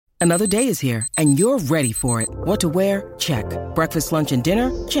Another day is here, and you're ready for it. What to wear? Check. Breakfast, lunch, and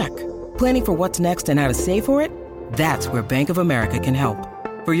dinner? Check. Planning for what's next and how to save for it? That's where Bank of America can help.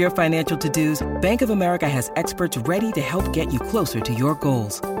 For your financial to-dos, Bank of America has experts ready to help get you closer to your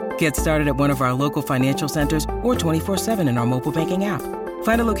goals. Get started at one of our local financial centers or 24/7 in our mobile banking app.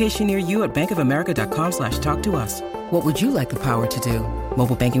 Find a location near you at bankofamerica.com/talktous. What would you like the power to do?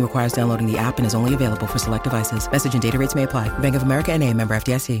 Mobile banking requires downloading the app and is only available for select devices. Message and data rates may apply. Bank of America N.A., member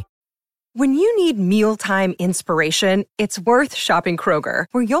FDIC. When you need mealtime inspiration, it's worth shopping Kroger,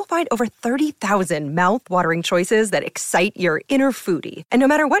 where you'll find over 30,000 mouth-watering choices that excite your inner foodie. And no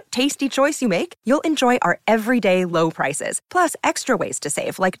matter what tasty choice you make, you'll enjoy our everyday low prices, plus extra ways to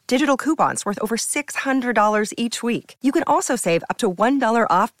save, like digital coupons worth over $600 each week. You can also save up to $1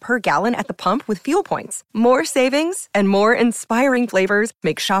 off per gallon at the pump with fuel points. More savings and more inspiring flavors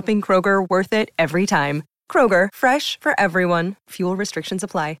make shopping Kroger worth it every time. Kroger, fresh for everyone. Fuel restrictions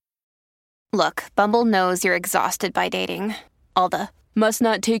apply. Look, Bumble knows you're exhausted by dating. All the, must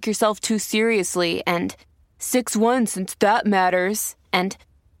not take yourself too seriously, and 6'1" since that matters, and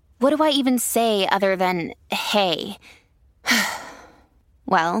what do I even say other than, hey?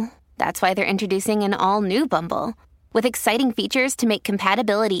 Well, that's why they're introducing an all-new Bumble, with exciting features to make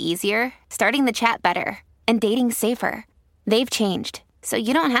compatibility easier, starting the chat better, and dating safer. They've changed, so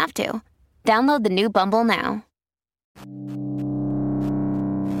you don't have to. Download the new Bumble now.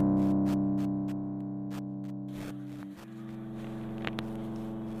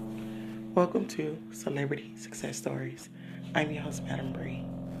 Welcome to Celebrity Success Stories. I'm your host, Madam Bree.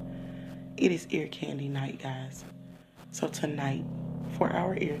 It is ear candy night, guys. So tonight, for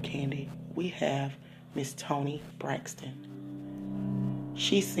our ear candy, we have Miss Toni Braxton.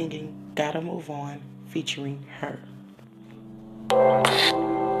 She's singing Gotta Move On featuring Her. I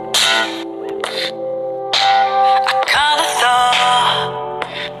kinda thought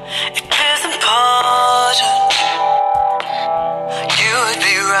it is important you would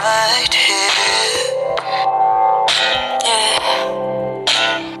be right here. Yeah,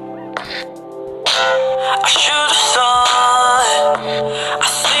 I should've saw it. I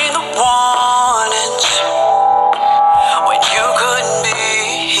seen the warnings when you couldn't be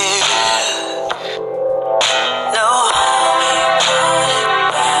here. No,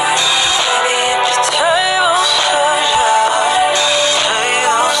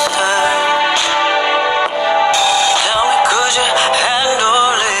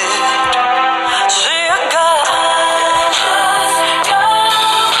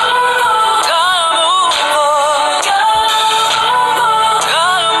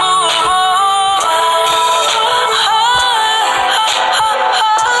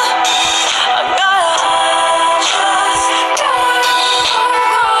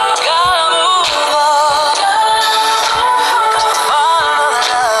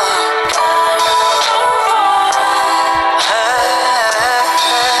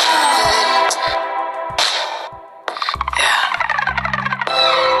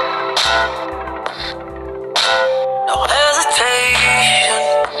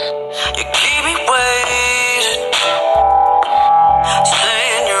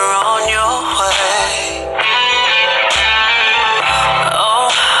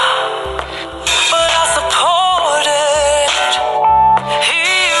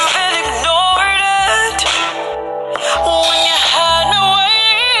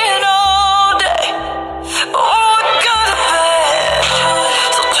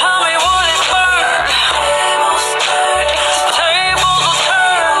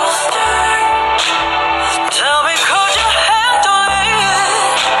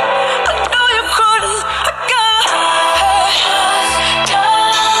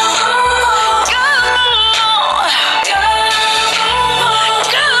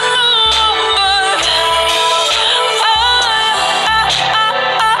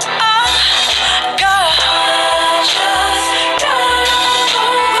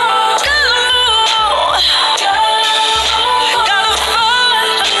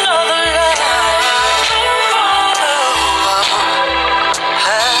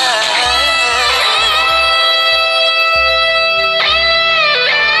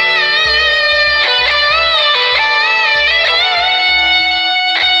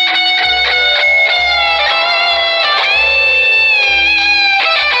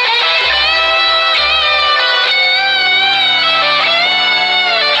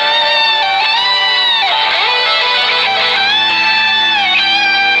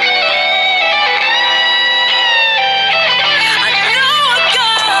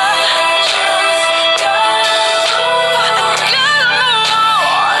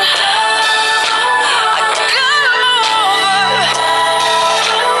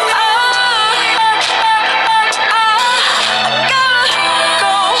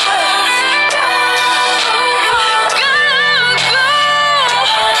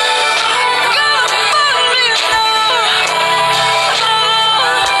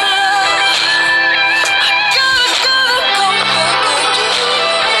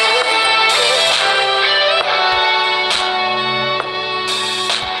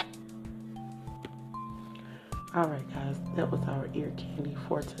 ear candy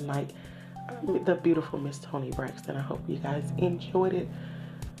for tonight. The beautiful Miss Toni Braxton. I hope you guys enjoyed it.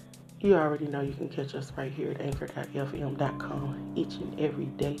 You already know you can catch us right here at anchor.fm.com each and every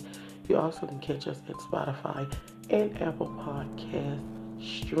day. You also can catch us at Spotify and Apple Podcasts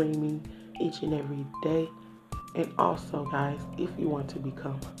streaming each and every day. And also, guys, if you want to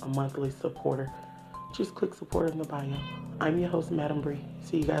become a monthly supporter, just click support in the bio. I'm your host, Madam Bree.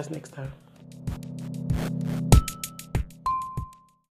 See you guys next time.